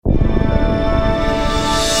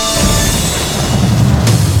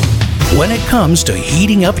When it comes to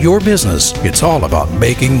heating up your business, it's all about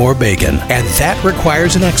making more bacon, and that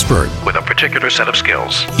requires an expert with a particular set of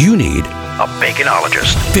skills. You need a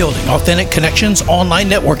baconologist. Building authentic connections, online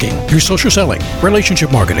networking, your social selling,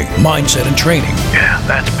 relationship marketing, mindset and training. Yeah,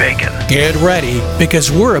 that's bacon. Get ready,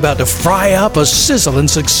 because we're about to fry up a sizzling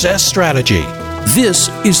success strategy. This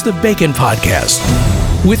is the Bacon Podcast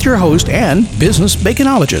with your host and business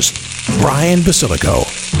baconologist, Brian Basilico.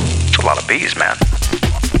 It's a lot of bees, man.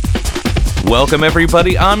 Welcome,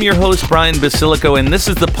 everybody. I'm your host, Brian Basilico, and this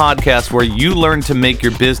is the podcast where you learn to make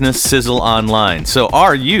your business sizzle online. So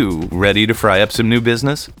are you ready to fry up some new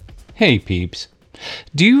business? Hey, peeps.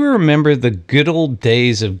 Do you remember the good old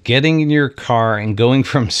days of getting in your car and going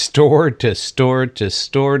from store to store to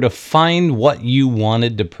store to find what you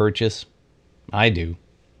wanted to purchase? I do.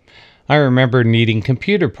 I remember needing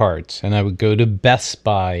computer parts, and I would go to Best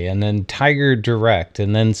Buy and then Tiger Direct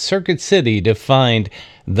and then Circuit City to find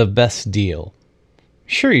the best deal.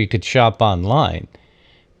 Sure, you could shop online,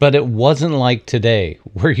 but it wasn't like today,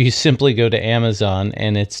 where you simply go to Amazon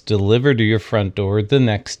and it's delivered to your front door the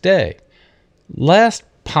next day. Last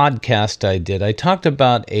podcast I talked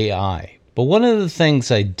about AI, but one of the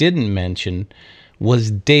things I didn't mention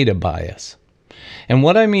was data bias. And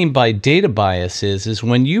what I mean by data bias is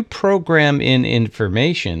when you program in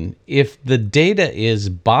information, if the data is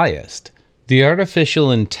biased, the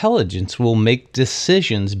artificial intelligence will make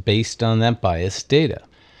decisions based on that biased data.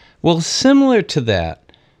 Well, similar to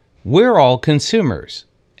that, we're all consumers,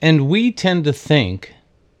 and we tend to think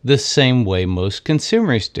the same way most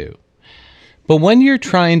consumers do. But when you're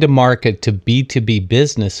trying to market to B2b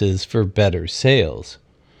businesses for better sales,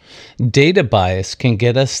 data bias can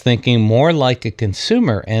get us thinking more like a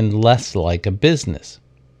consumer and less like a business.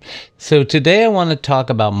 So today I want to talk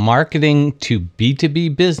about marketing to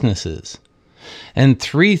B2B businesses and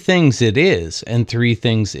 3 things it is and 3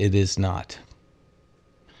 things it is not.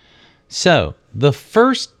 So the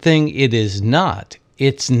first thing it is not,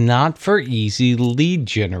 it's not for easy lead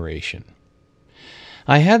generation.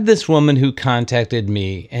 I had this woman who contacted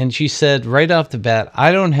me and she said right off the bat,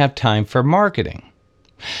 I don't have time for marketing.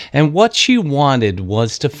 And what she wanted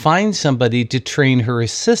was to find somebody to train her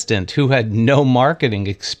assistant who had no marketing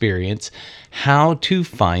experience how to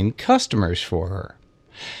find customers for her.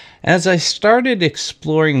 As I started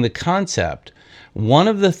exploring the concept, one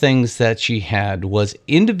of the things that she had was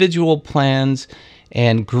individual plans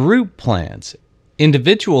and group plans.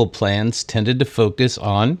 Individual plans tended to focus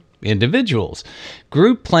on individuals.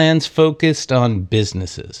 Group plans focused on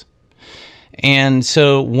businesses. And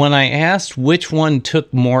so when I asked which one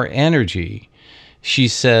took more energy, she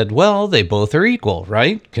said, well, they both are equal,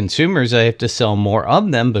 right? Consumers, I have to sell more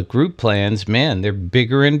of them, but group plans, man, they're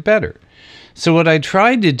bigger and better. So what I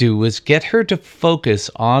tried to do was get her to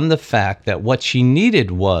focus on the fact that what she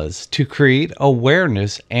needed was to create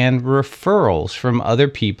awareness and referrals from other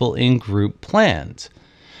people in group plans.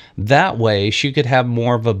 That way she could have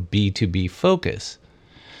more of a B2B focus.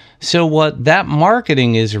 So what that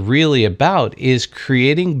marketing is really about is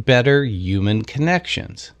creating better human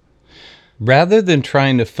connections. Rather than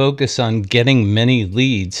trying to focus on getting many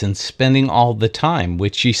leads and spending all the time,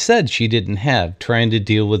 which she said she didn't have, trying to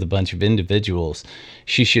deal with a bunch of individuals,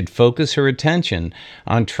 she should focus her attention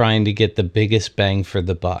on trying to get the biggest bang for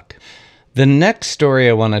the buck. The next story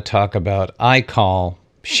I want to talk about, I call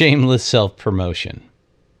shameless self-promotion.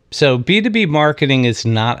 So B2B marketing is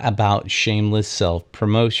not about shameless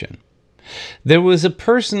self-promotion. There was a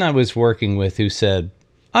person I was working with who said,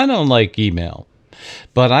 I don't like email,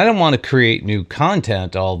 but I don't want to create new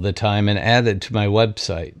content all the time and add it to my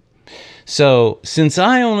website. So since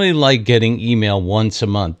I only like getting email once a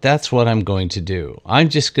month, that's what I'm going to do. I'm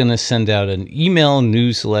just going to send out an email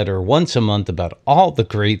newsletter once a month about all the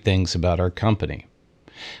great things about our company.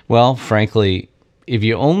 Well, frankly, if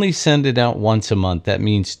you only send it out once a month, that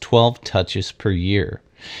means 12 touches per year.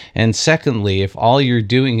 And secondly, if all you're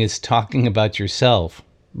doing is talking about yourself,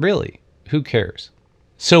 really, who cares?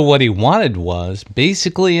 So what he wanted was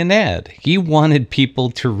basically an ad. He wanted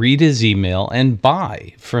people to read his email and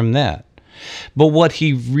buy from that. But what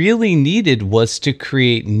he really needed was to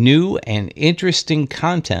create new and interesting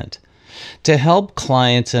content to help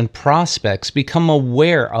clients and prospects become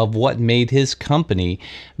aware of what made his company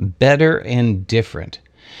better and different,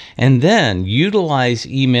 and then utilize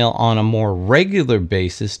email on a more regular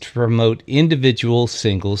basis to promote individual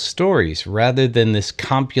single stories rather than this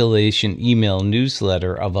compilation email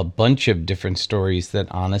newsletter of a bunch of different stories that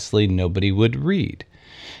honestly nobody would read.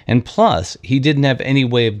 And plus, he didn't have any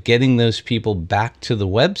way of getting those people back to the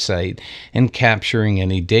website and capturing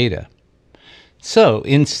any data. So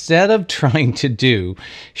instead of trying to do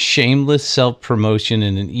shameless self-promotion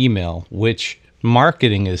in an email, which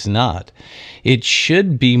marketing is not, it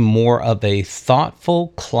should be more of a thoughtful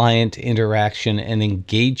client interaction and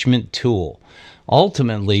engagement tool.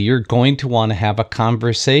 Ultimately, you're going to want to have a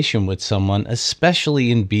conversation with someone,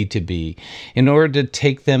 especially in B2B, in order to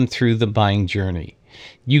take them through the buying journey.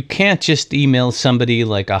 You can't just email somebody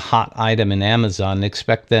like a hot item in Amazon and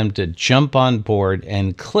expect them to jump on board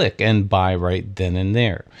and click and buy right then and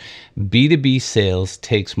there. B2B sales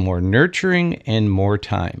takes more nurturing and more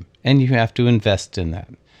time, and you have to invest in that.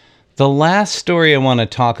 The last story I want to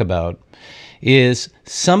talk about is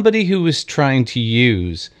somebody who was trying to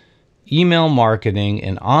use email marketing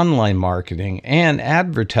and online marketing and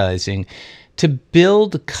advertising to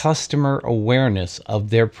build customer awareness of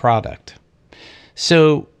their product.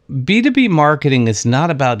 So B2B marketing is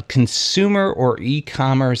not about consumer or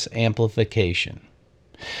e-commerce amplification.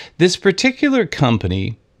 This particular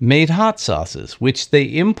company made hot sauces, which they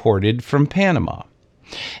imported from Panama,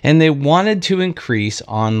 and they wanted to increase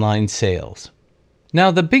online sales.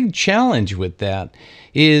 Now, the big challenge with that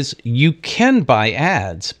is you can buy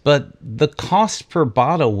ads, but the cost per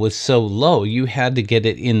bottle was so low, you had to get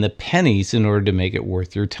it in the pennies in order to make it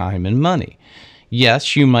worth your time and money.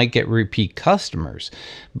 Yes, you might get repeat customers,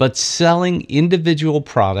 but selling individual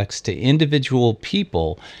products to individual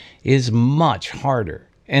people is much harder,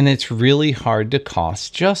 and it's really hard to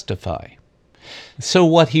cost justify. So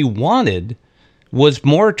what he wanted was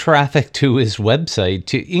more traffic to his website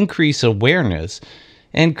to increase awareness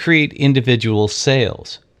and create individual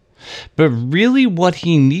sales. But really what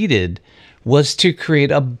he needed was to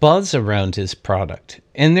create a buzz around his product.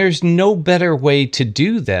 And there's no better way to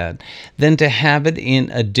do that than to have it in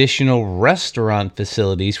additional restaurant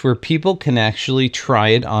facilities where people can actually try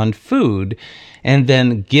it on food and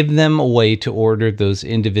then give them a way to order those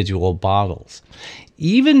individual bottles.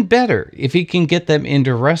 Even better if he can get them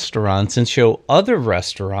into restaurants and show other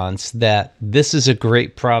restaurants that this is a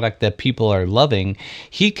great product that people are loving.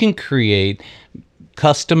 He can create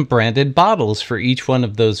custom branded bottles for each one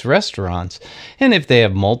of those restaurants. And if they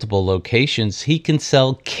have multiple locations, he can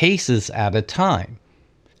sell cases at a time.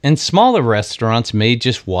 And smaller restaurants may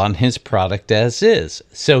just want his product as is.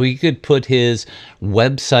 So he could put his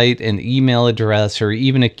website and email address or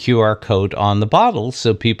even a QR code on the bottle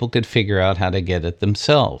so people could figure out how to get it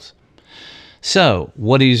themselves. So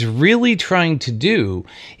what he's really trying to do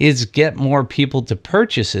is get more people to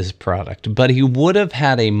purchase his product, but he would have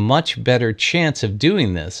had a much better chance of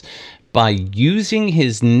doing this by using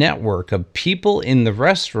his network of people in the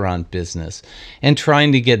restaurant business and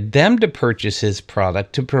trying to get them to purchase his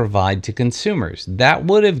product to provide to consumers. That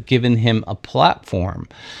would have given him a platform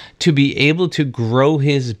to be able to grow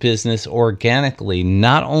his business organically,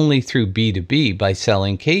 not only through B2B by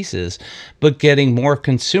selling cases, but getting more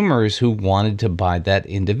consumers who wanted to buy that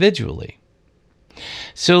individually.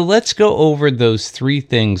 So let's go over those three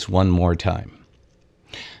things one more time.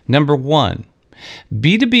 Number one,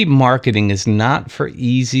 B2B marketing is not for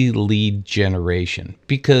easy lead generation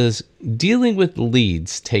because dealing with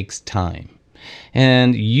leads takes time.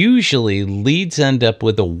 And usually leads end up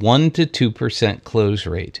with a 1 to 2% close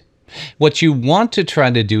rate. What you want to try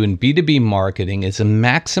to do in B2B marketing is to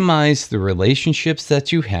maximize the relationships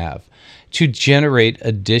that you have to generate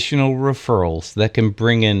additional referrals that can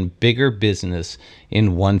bring in bigger business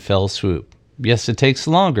in one fell swoop. Yes, it takes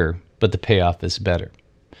longer, but the payoff is better.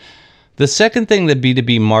 The second thing that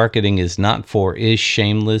B2B marketing is not for is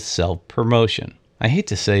shameless self-promotion. I hate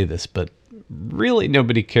to say this, but really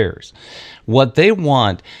nobody cares. What they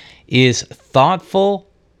want is thoughtful,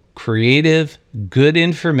 creative, good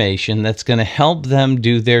information that's going to help them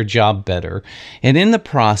do their job better, and in the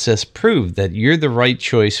process prove that you're the right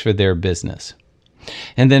choice for their business.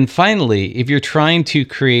 And then finally, if you're trying to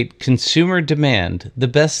create consumer demand, the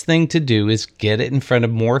best thing to do is get it in front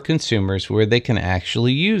of more consumers where they can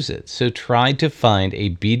actually use it. So try to find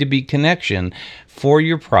a B2B connection for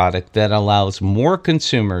your product that allows more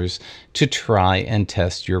consumers to try and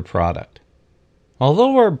test your product.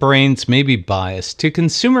 Although our brains may be biased to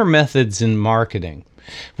consumer methods in marketing,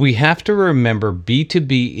 we have to remember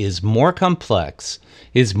B2B is more complex,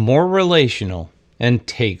 is more relational, and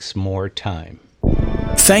takes more time.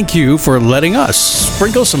 Thank you for letting us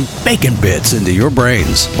sprinkle some bacon bits into your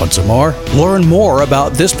brains. Want some more? Learn more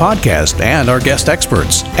about this podcast and our guest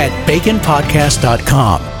experts at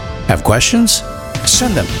baconpodcast.com. Have questions?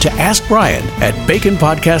 Send them to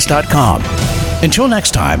askbrian@baconpodcast.com. Until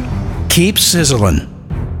next time, keep sizzling.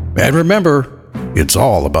 And remember, it's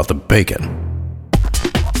all about the bacon.